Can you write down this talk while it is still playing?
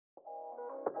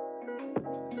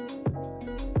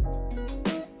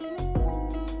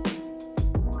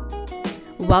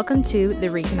Welcome to the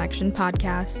Reconnection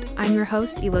Podcast. I'm your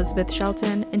host, Elizabeth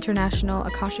Shelton, international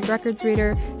Akashic Records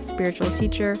reader, spiritual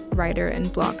teacher, writer, and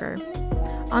blogger.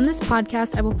 On this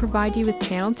podcast, I will provide you with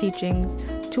channel teachings,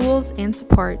 tools, and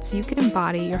support so you can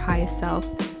embody your highest self,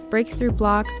 break through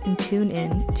blocks, and tune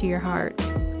in to your heart.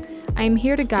 I am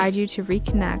here to guide you to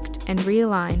reconnect and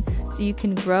realign so you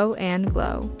can grow and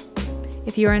glow.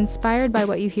 If you are inspired by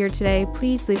what you hear today,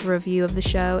 please leave a review of the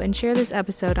show and share this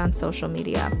episode on social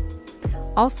media.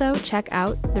 Also, check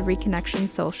out the Reconnection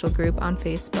social group on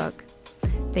Facebook.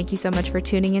 Thank you so much for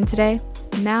tuning in today.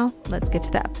 Now, let's get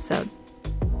to the episode.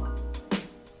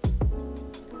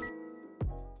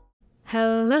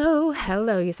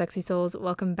 Hello, you sexy souls.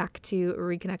 Welcome back to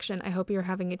Reconnection. I hope you're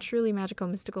having a truly magical,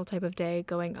 mystical type of day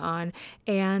going on.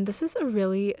 And this is a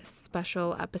really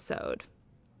special episode.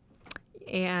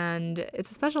 And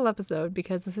it's a special episode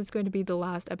because this is going to be the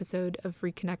last episode of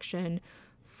Reconnection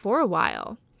for a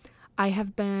while. I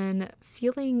have been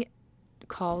feeling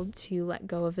called to let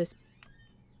go of this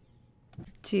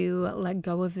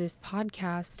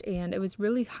podcast, and it was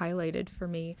really highlighted for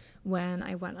me when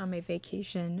I went on my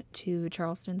vacation to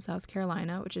Charleston, South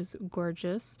Carolina, which is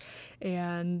gorgeous,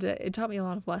 and it taught me a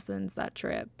lot of lessons, that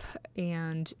trip,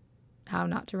 and how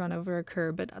not to run over a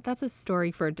curb, but that's a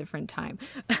story for a different time.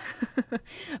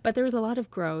 But there was a lot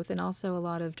of growth and also a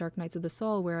lot of dark nights of the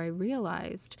soul where I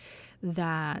realized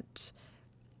that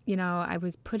I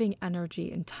was putting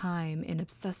energy and time in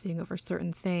obsessing over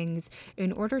certain things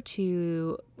in order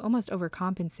to almost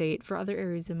overcompensate for other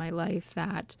areas in my life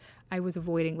that I was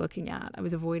avoiding looking at. I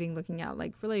was avoiding looking at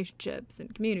like relationships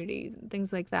and communities and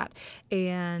things like that.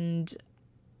 And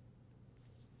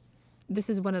this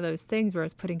is one of those things where I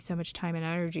was putting so much time and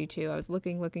energy to. I was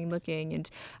looking, and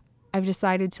I've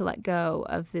decided to let go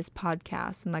of this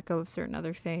podcast and let go of certain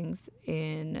other things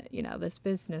in, this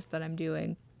business that I'm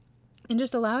doing. And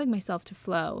just allowing myself to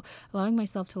flow, allowing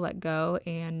myself to let go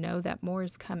and know that more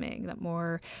is coming, that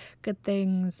more good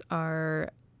things are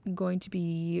going to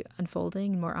be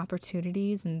unfolding, more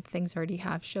opportunities, and things already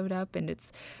have showed up. And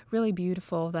it's really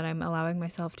beautiful that I'm allowing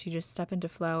myself to just step into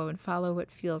flow and follow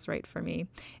what feels right for me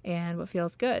and what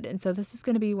feels good. And so this is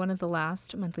going to be one of the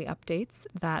last monthly updates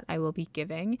that I will be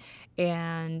giving.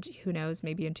 And who knows,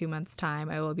 maybe in 2 months' time,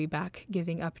 I will be back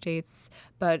giving updates,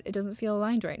 but it doesn't feel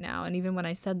aligned right now. And even when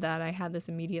I said that, I had this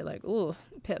immediate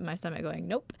pit in my stomach going,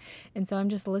 nope. And so I'm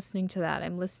just listening to that.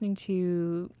 I'm listening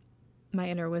to my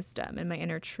inner wisdom and my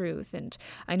inner truth. And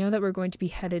I know that we're going to be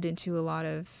headed into a lot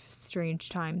of strange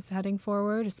times heading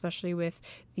forward, especially with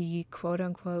the quote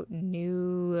unquote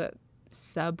new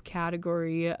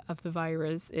subcategory of the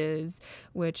virus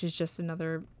which is just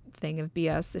another thing of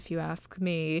BS, if you ask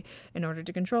me, in order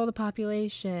to control the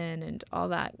population and all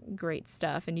that great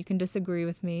stuff. And you can disagree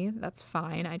with me. That's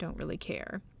fine. I don't really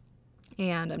care.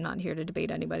 And I'm not here to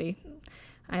debate anybody.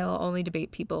 I will only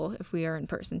debate people if we are in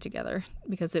person together,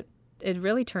 because it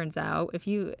really turns out, if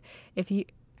you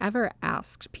ever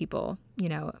asked people,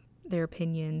 their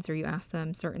opinions, or you ask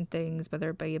them certain things, whether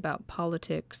it be about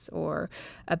politics or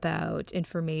about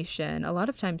information, a lot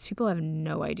of times people have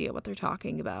no idea what they're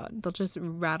talking about. They'll just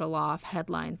rattle off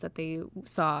headlines that they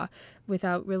saw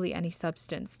without really any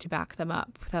substance to back them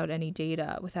up, without any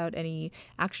data, without any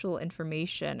actual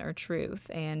information or truth.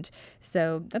 And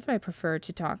so that's why I prefer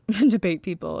to talk and debate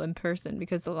people in person,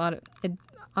 because on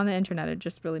the internet, it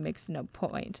just really makes no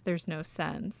point. There's no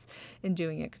sense in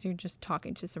doing it, because you're just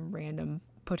talking to some random,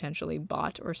 potentially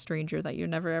bot or stranger that you're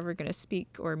never ever going to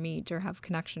speak or meet or have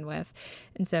connection with.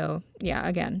 And so, yeah,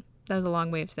 again, that was a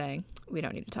long way of saying we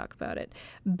don't need to talk about it.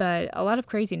 But a lot of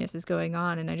craziness is going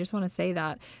on, and I just want to say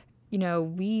that,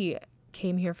 we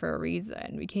came here for a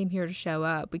reason. We came here to show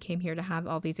up. We came here to have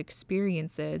all these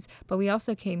experiences, but we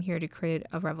also came here to create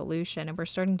a revolution. And we're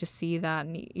starting to see that,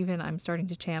 and even I'm starting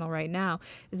to channel right now,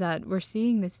 is that we're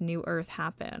seeing this new earth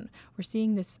happen. We're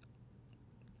seeing this,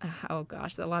 oh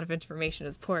gosh, a lot of information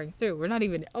is pouring through. We're not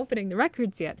even opening the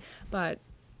records yet, but,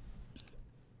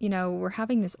 we're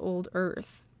having this old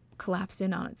earth collapse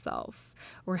in on itself.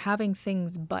 We're having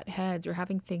things butt heads. We're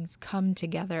having things come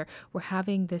together. We're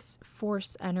having this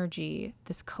force energy,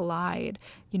 this colliding,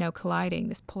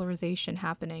 this polarization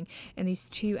happening. And these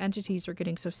two entities are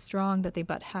getting so strong that they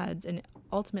butt heads, and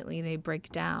ultimately they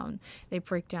break down. They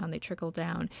trickle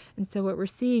down. And so what we're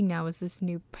seeing now is this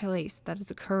new place that is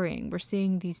occurring. We're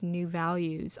seeing these new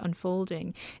values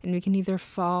unfolding, and we can either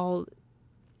fall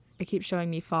it keeps showing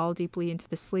me fall deeply into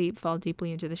the sleep, fall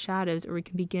deeply into the shadows, or we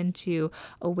can begin to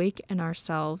awaken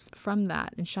ourselves from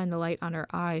that and shine the light on our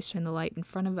eyes, shine the light in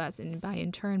front of us. And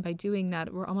in turn, by doing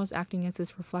that, we're almost acting as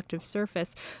this reflective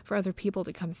surface for other people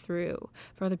to come through,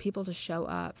 for other people to show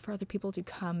up, for other people to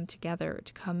come together,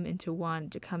 to come into one,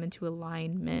 to come into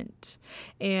alignment.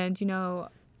 And,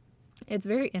 it's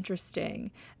very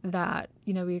interesting that,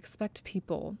 we expect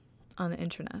people on the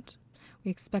internet. We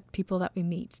expect people that we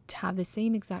meet to have the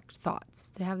same exact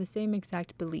thoughts, to have the same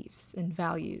exact beliefs and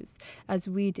values as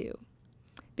we do.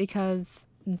 Because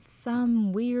in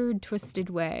some weird, twisted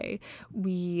way,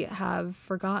 we have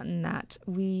forgotten that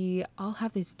we all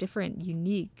have these different,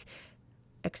 unique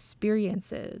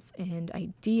experiences and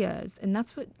ideas. And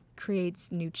that's what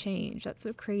creates new change. That's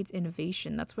what creates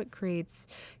innovation. That's what creates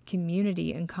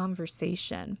community and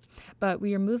conversation. But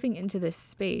we are moving into this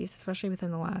space, especially within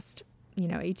the last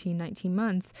 18, 19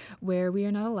 months, where we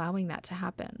are not allowing that to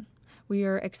happen. We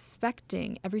are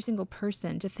expecting every single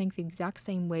person to think the exact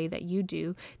same way that you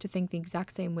do, to think the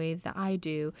exact same way that I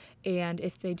do. And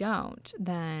if they don't,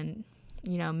 then,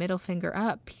 middle finger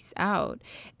up, peace out.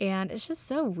 And it's just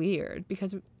so weird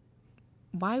because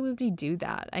why would we do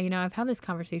that? I've had this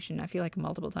conversation, I feel like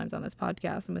multiple times on this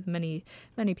podcast and with many,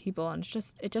 many people, and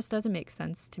it just doesn't make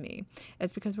sense to me.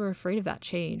 It's because we're afraid of that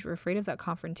change. We're afraid of that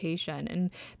confrontation.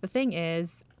 And the thing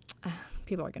is,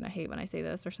 people are going to hate when I say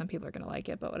this, or some people are going to like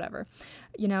it, but whatever.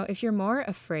 If you're more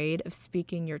afraid of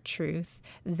speaking your truth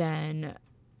than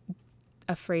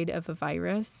afraid of a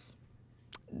virus,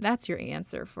 that's your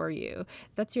answer for you.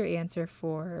 That's your answer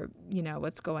for,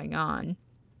 what's going on.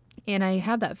 And I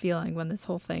had that feeling when this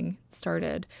whole thing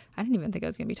started. I didn't even think I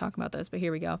was going to be talking about this, but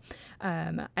here we go.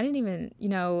 I didn't even,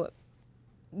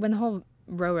 when the whole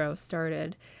Roro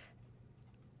started,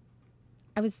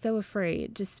 I was so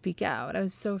afraid to speak out. I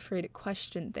was so afraid to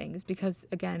question things because,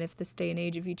 again, if this day and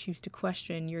age, if you choose to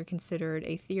question, you're considered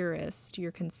a theorist.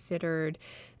 You're considered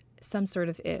some sort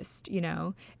of ist,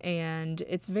 and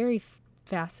it's very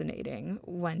fascinating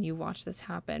when you watch this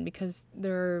happen because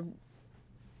they're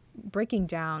breaking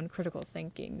down critical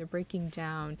thinking. They're breaking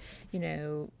down,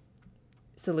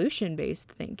 solution-based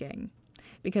thinking,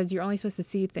 because you're only supposed to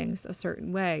see things a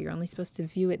certain way. You're only supposed to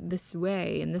view it this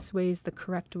way, and this way is the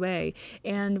correct way.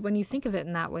 And when you think of it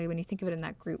in that way, when you think of it in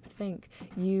that group think,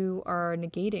 you are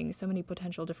negating so many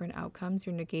potential different outcomes.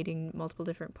 You're negating multiple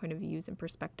different point of views and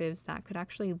perspectives that could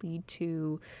actually lead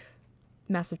to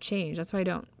massive change. That's why I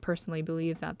don't personally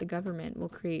believe that the government will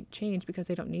create change, because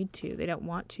they don't need to. They don't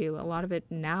want to. A lot of it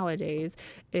nowadays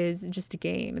is just a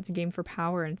game. It's a game for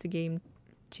power, and it's a game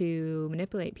to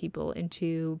manipulate people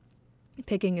into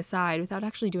picking a side without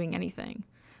actually doing anything.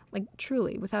 Like,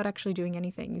 truly, without actually doing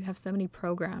anything. You have so many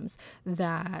programs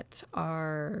that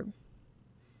are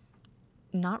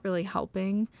not really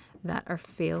helping, that are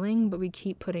failing, but we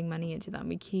keep putting money into them.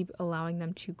 We keep allowing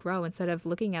them to grow instead of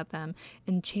looking at them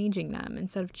and changing them,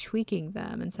 instead of tweaking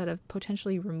them, instead of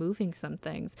potentially removing some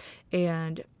things.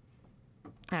 And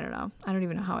I don't know. I don't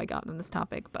even know how I got on this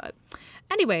topic, but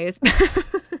anyways,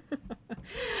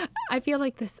 I feel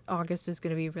like this August is going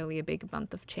to be really a big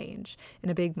month of change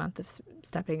and a big month of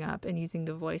stepping up and using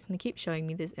the voice. And they keep showing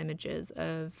me these images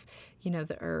of,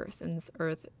 the earth, and this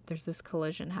earth, there's this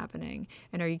collision happening.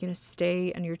 And are you going to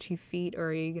stay on your 2 feet, or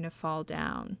are you going to fall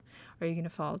down? Are you going to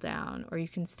fall down, or you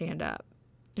can stand up?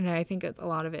 And I think a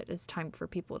lot of it is time for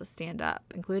people to stand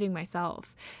up, including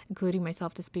myself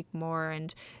to speak more.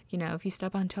 And, if you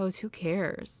step on toes, who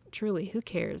cares? Truly, who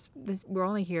cares? We're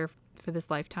only here for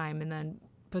this lifetime, and then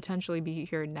potentially be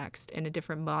here next in a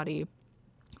different body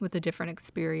with a different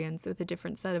experience, with a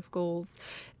different set of goals.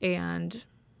 And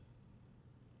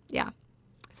yeah,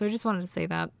 so I just wanted to say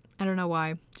that. I don't know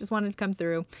why. Just wanted to come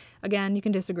through. Again, you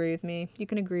can disagree with me. You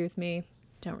can agree with me.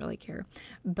 Don't really care.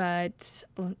 But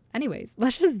anyways,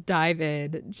 let's just dive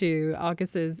in to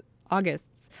August's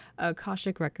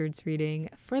Akashic Records reading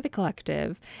for the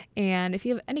collective. And if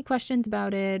you have any questions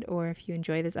about it, or if you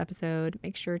enjoy this episode,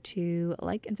 make sure to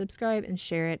like and subscribe and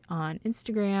share it on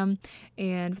Instagram.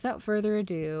 And without further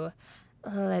ado,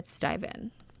 let's dive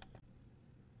in.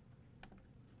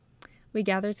 We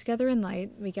gather together in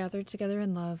light, we gather together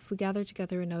in love, we gather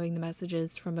together in knowing the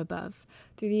messages from above.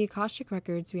 Through the Akashic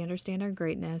Records, we understand our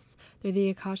greatness. Through the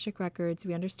Akashic Records,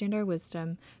 we understand our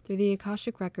wisdom. Through the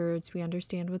Akashic Records, we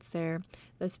understand what's there.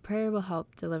 This prayer will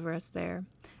help deliver us there.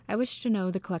 I wish to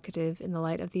know the collective in the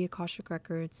light of the Akashic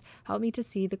Records. Help me to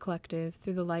see the collective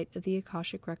through the light of the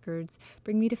Akashic Records.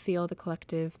 Bring me to feel the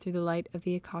collective through the light of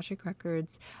the Akashic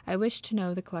Records. I wish to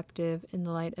know the collective in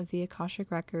the light of the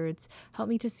Akashic Records. Help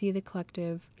me to see the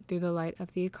collective through the light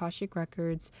of the Akashic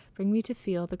Records. Bring me to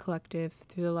feel the collective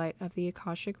through the light of the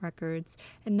Akashic Records.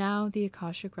 And now the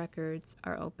Akashic Records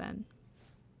are open.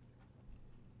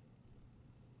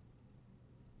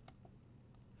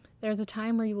 There's a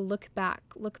time where you will look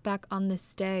back on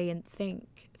this day and think,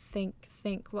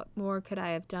 what more could I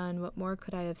have done? What more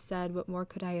could I have said? What more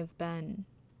could I have been?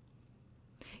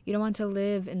 You don't want to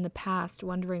live in the past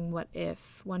wondering what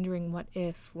if,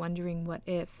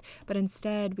 but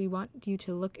instead we want you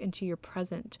to look into your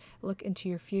present, look into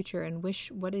your future, and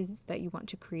wish what it is that you want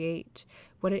to create,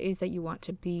 what it is that you want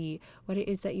to be, what it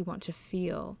is that you want to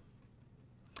feel.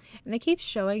 And they keep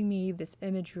showing me this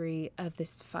imagery of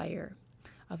this fire,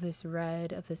 of this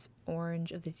red, of this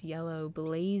orange, of this yellow,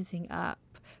 blazing up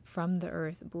from the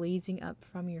earth, blazing up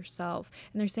from yourself.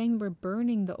 And they're saying we're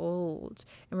burning the old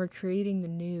and we're creating the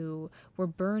new. We're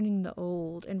burning the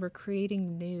old and we're creating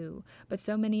the new. But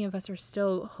so many of us are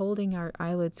still holding our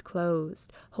eyelids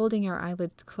closed,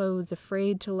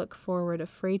 afraid to look forward,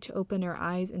 afraid to open our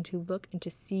eyes and to look and to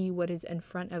see what is in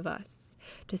front of us,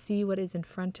 to see what is in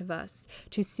front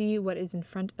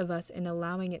of us and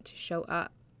allowing it to show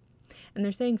up. And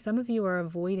they're saying some of you are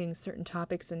avoiding certain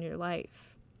topics in your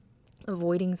life,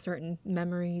 avoiding certain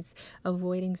memories,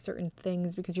 avoiding certain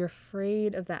things because you're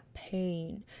afraid of that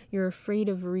pain. You're afraid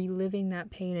of reliving that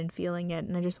pain and feeling it.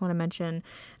 And I just want to mention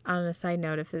on a side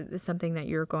note, if it's something that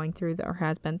you're going through or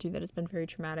has been through that has been very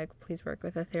traumatic, please work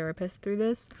with a therapist through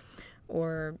this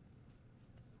or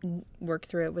work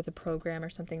through it with a program or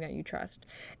something that you trust.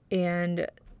 And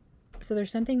so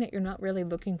there's something that you're not really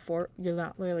looking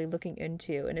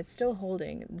into, and it's still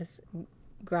holding this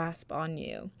grasp on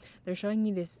you. They're showing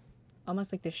me this,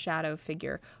 almost like this shadow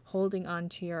figure, holding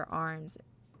onto your arms,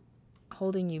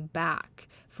 holding you back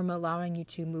from allowing you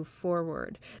to move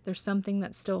forward. There's something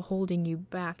that's still holding you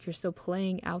back. You're still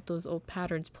playing out those old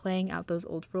patterns, playing out those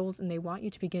old roles, and they want you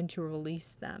to begin to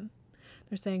release them.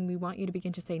 They're saying, we want you to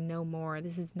begin to say no more.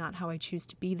 This is not how I choose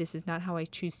to be. This is not how I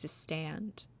choose to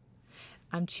stand.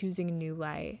 I'm choosing a new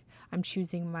light. I'm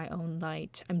choosing my own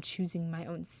light. I'm choosing my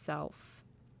own self.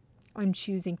 I'm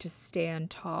choosing to stand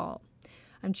tall.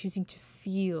 I'm choosing to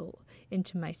feel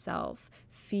into myself,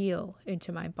 feel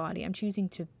into my body. I'm choosing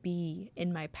to be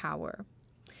in my power.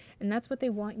 And that's what they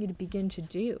want you to begin to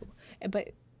do. But,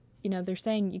 they're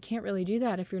saying you can't really do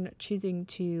that if you're not choosing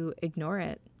to ignore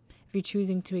it. If you're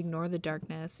choosing to ignore the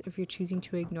darkness, if you're choosing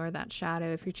to ignore that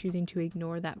shadow, if you're choosing to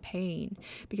ignore that pain.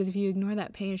 Because if you ignore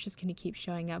that pain, it's just going to keep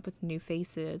showing up with new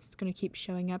faces. It's going to keep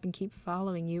showing up and keep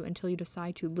following you until you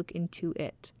decide to look into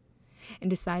it and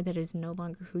decide that it is no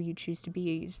longer who you choose to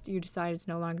be. You decide it's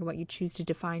no longer what you choose to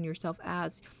define yourself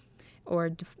as or,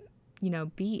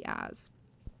 be as.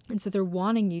 And so they're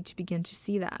wanting you to begin to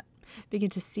see that. You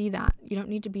don't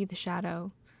need to be the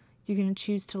shadow. You can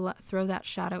choose to throw that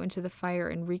shadow into the fire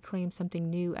and reclaim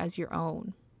something new as your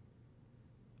own.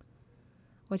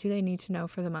 What do they need to know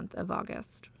for the month of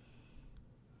August?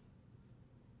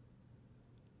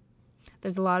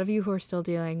 There's a lot of you who are still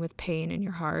dealing with pain in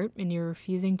your heart and you're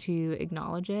refusing to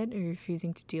acknowledge it or you're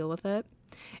refusing to deal with it.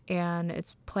 And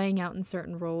it's playing out in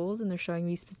certain roles, and they're showing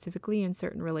me specifically in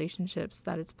certain relationships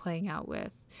that it's playing out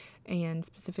with, and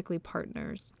specifically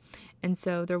partners. And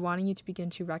so they're wanting you to begin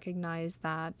to recognize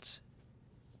that.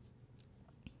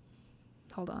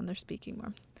 Hold on, they're speaking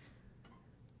more.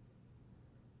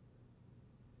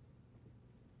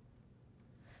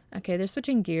 Okay, they're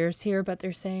switching gears here, but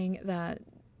they're saying that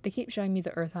they keep showing me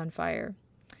the earth on fire.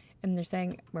 And they're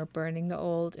saying, we're burning the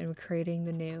old and we're creating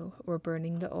the new. We're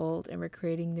burning the old and we're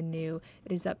creating the new.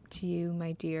 It is up to you,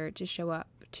 my dear, to show up,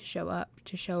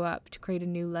 to create a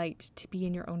new light, to be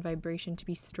in your own vibration, to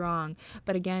be strong.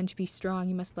 But again, to be strong,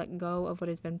 you must let go of what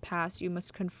has been past. You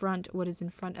must confront what is in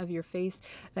front of your face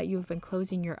that you have been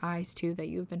closing your eyes to, that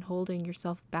you have been holding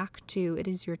yourself back to. It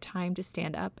is your time to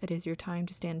stand up. It is your time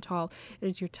to stand tall. It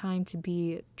is your time to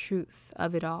be truth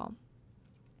of it all.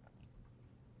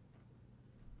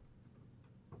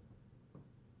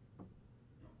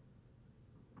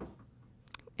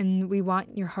 And we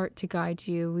want your heart to guide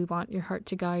you. We want your heart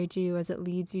to guide you as it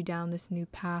leads you down this new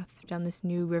path, down this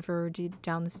new river,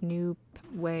 down this new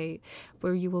way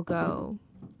where you will go.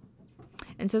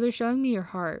 And so they're showing me your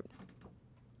heart.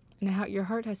 And how your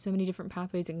heart has so many different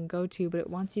pathways it can go to, but it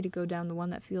wants you to go down the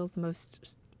one that feels the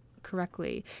most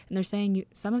correctly. And they're saying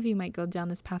some of you might go down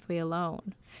this pathway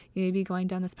alone. You may be going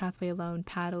down this pathway alone,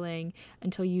 paddling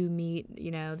until you meet,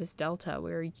 this delta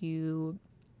where you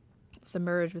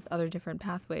submerged with other different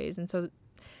pathways. And so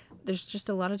there's just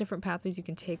a lot of different pathways you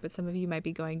can take, but some of you might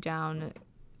be going down,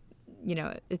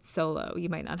 it's solo. You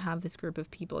might not have this group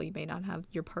of people. You may not have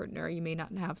your partner. You may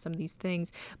not have some of these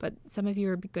things, but some of you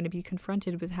are going to be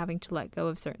confronted with having to let go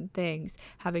of certain things,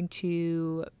 having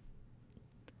to,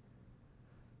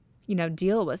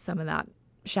 deal with some of that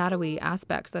shadowy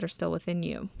aspects that are still within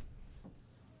you.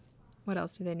 What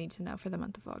else do they need to know for the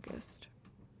month of August?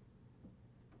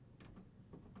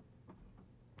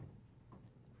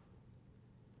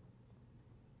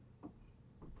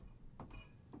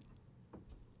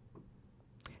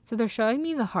 So they're showing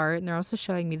me the heart, and they're also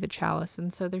showing me the chalice.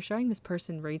 And so they're showing this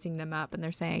person raising them up, and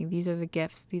they're saying, these are the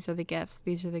gifts, these are the gifts,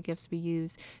 these are the gifts we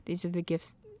use, these are the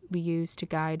gifts we use to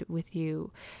guide with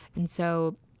you. And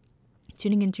so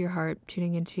tuning into your heart,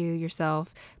 tuning into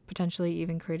yourself, potentially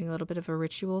even creating a little bit of a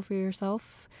ritual for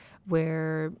yourself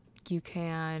where you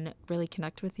can really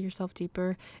connect with yourself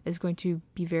deeper is going to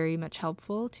be very much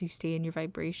helpful to stay in your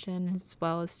vibration as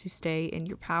well as to stay in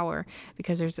your power,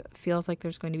 because feels like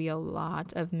there's going to be a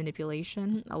lot of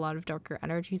manipulation, a lot of darker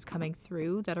energies coming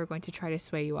through that are going to try to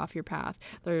sway you off your path.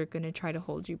 They're going to try to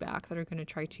hold you back. That are going to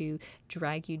try to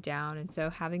drag you down. And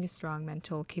so having a strong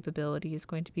mental capability is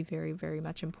going to be very, very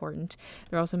much important.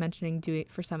 They're also mentioning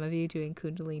for some of you, doing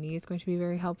Kundalini is going to be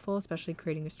very helpful, especially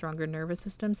creating a stronger nervous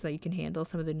system so that you can handle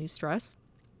some of the new stress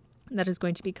that is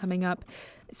going to be coming up.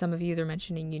 Some of you, they're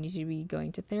mentioning you need to be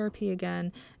going to therapy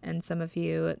again, and some of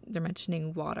you, they're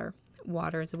mentioning water.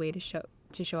 Water is a way to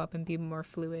show up and be more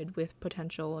fluid with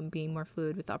potential and being more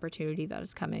fluid with opportunity that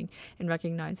is coming, and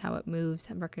recognize how it moves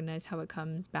and recognize how it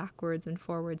comes backwards and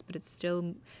forwards, but it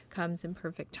still comes in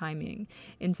perfect timing.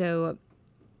 And so,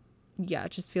 yeah,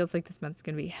 it just feels like this month's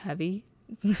going to be heavy.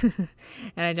 And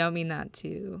I don't mean that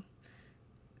to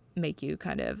make you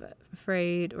kind of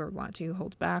afraid or want to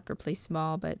hold back or play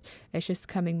small, but it's just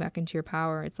coming back into your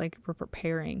power. It's like we're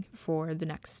preparing for the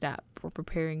next step. We're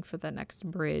preparing for the next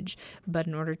bridge. But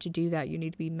in order to do that, you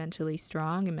need to be mentally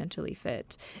strong and mentally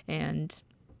fit. And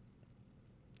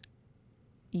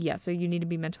yeah, so you need to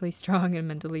be mentally strong and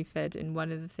mentally fit. And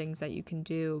one of the things that you can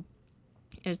do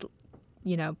is,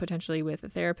 potentially with a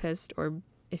therapist, or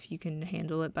if you can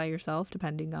handle it by yourself,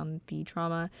 depending on the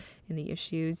trauma and the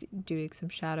issues, doing some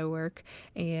shadow work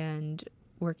and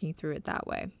working through it that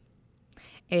way.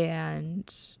 And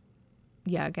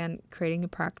yeah, again, creating a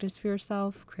practice for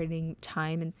yourself, creating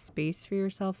time and space for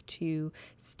yourself to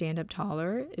stand up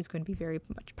taller is going to be very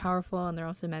much powerful. And they're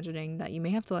also imagining that you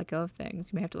may have to let go of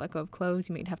things. You may have to let go of clothes.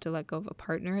 You might have to let go of a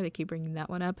partner. They keep bringing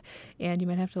that one up. And you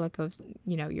might have to let go of,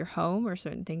 your home or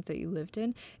certain things that you lived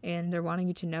in. And they're wanting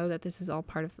you to know that this is all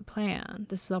part of the plan.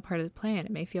 This is all part of the plan.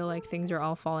 It may feel like things are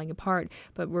all falling apart,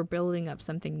 but we're building up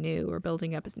something new. We're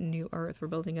building up a new earth. We're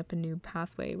building up a new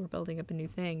pathway. We're building up a new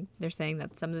thing. They're saying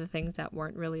that some of the things that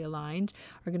weren't really aligned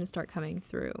are going to start coming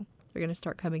through. They're going to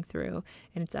start coming through,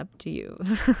 and it's up to you.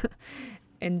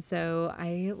 And so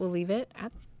I will leave it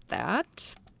at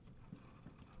that.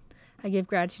 I give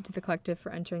gratitude to the collective for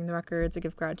entering the records. I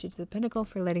give gratitude to the pinnacle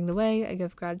for lighting the way. I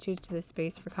give gratitude to the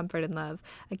space for comfort and love.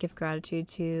 I give gratitude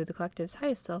to the collective's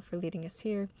highest self for leading us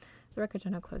here. The records are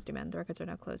now closed, amen. The records are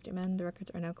now closed, amen. The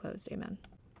records are now closed, amen.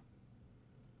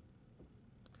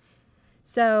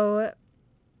 So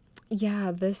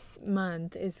yeah, this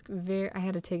month is I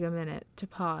had to take a minute to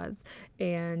pause,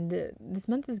 and this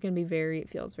month is going to be it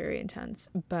feels very intense,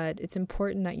 but it's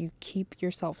important that you keep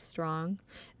yourself strong,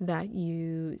 that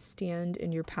you stand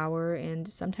in your power, and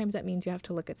sometimes that means you have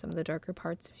to look at some of the darker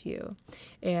parts of you.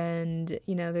 And,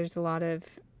 there's a lot of,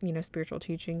 spiritual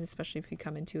teachings, especially if you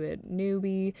come into it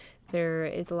newbie, there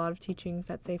is a lot of teachings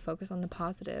that say focus on the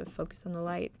positive, focus on the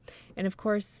light. And of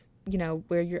course,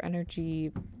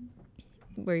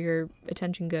 where your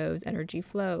attention goes, energy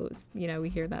flows. We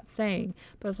hear that saying,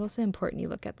 but it's also important you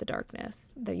look at the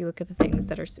darkness, that you look at the things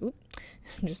that are,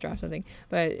 just dropped something,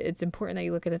 but it's important that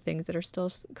you look at the things that are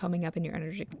still coming up in your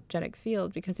energetic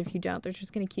field, because if you don't, they're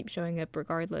just going to keep showing up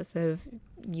regardless of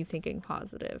you thinking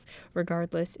positive,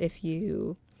 regardless if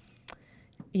you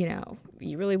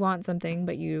really want something,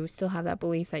 but you still have that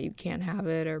belief that you can't have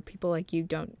it, or people like you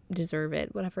don't deserve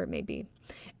it, whatever it may be.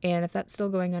 And if that's still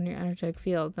going on in your energetic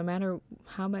field, no matter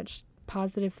how much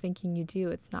positive thinking you do,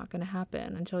 it's not going to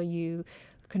happen until you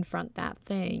confront that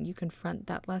thing, you confront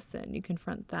that lesson, you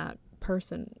confront that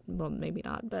person. Well, maybe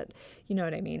not, but you know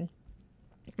what I mean.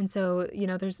 And so,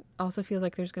 there's also feels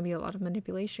like there's going to be a lot of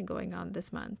manipulation going on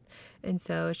this month. And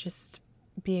so it's just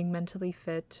being mentally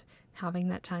fit, having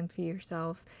that time for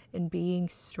yourself, and being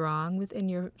strong within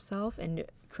yourself, and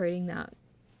creating that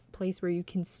place where you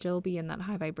can still be in that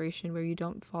high vibration, where you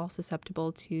don't fall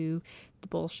susceptible to the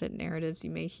bullshit narratives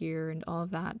you may hear, and all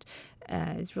of that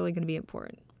is really going to be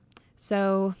important.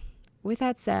 So with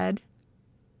that said,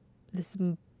 this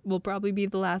will probably be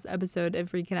the last episode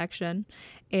of Reconnection,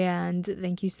 and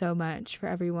thank you so much for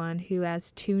everyone who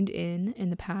has tuned in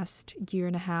the past year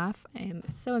and a half. I am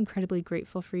so incredibly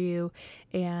grateful for you,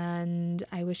 and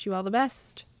I wish you all the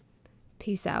best.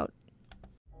 Peace out.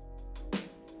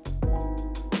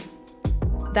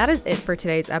 That is it for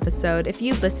today's episode. If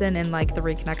you listen and like the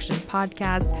Reconnection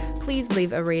podcast, please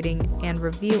leave a rating and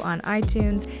review on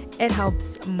iTunes. It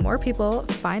helps more people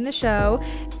find the show.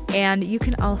 And you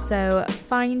can also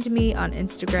find me on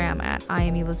Instagram at I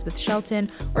am Elizabeth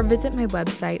Shelton, or visit my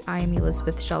website,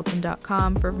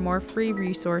 IamElizabethShelton.com, for more free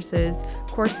resources,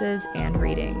 courses, and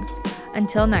readings.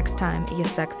 Until next time, you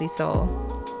sexy soul.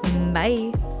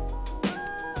 Bye.